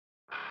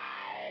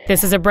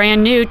This is a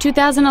brand new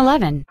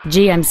 2011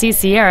 GMC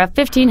Sierra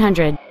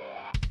 1500.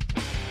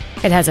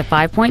 It has a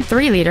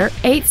 5.3-liter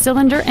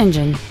 8-cylinder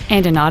engine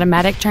and an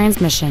automatic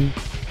transmission.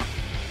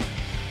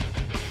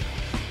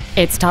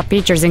 Its top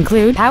features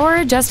include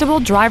power-adjustable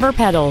driver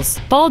pedals,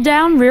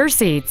 fold-down rear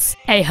seats,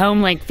 a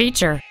HomeLink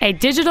feature, a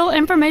digital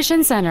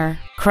information center,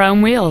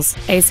 chrome wheels,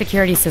 a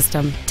security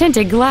system,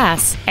 tinted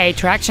glass, a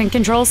traction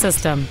control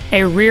system,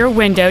 a rear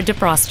window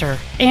defroster,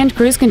 and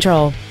cruise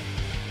control.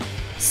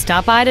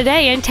 Stop by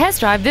today and test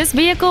drive this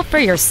vehicle for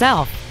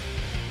yourself.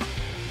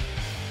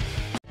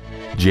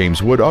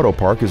 James Wood Auto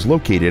Park is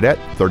located at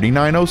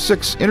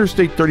 3906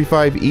 Interstate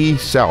 35E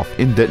South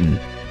in Denton.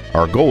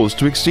 Our goal is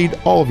to exceed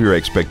all of your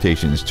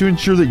expectations to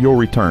ensure that you'll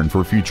return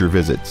for future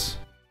visits.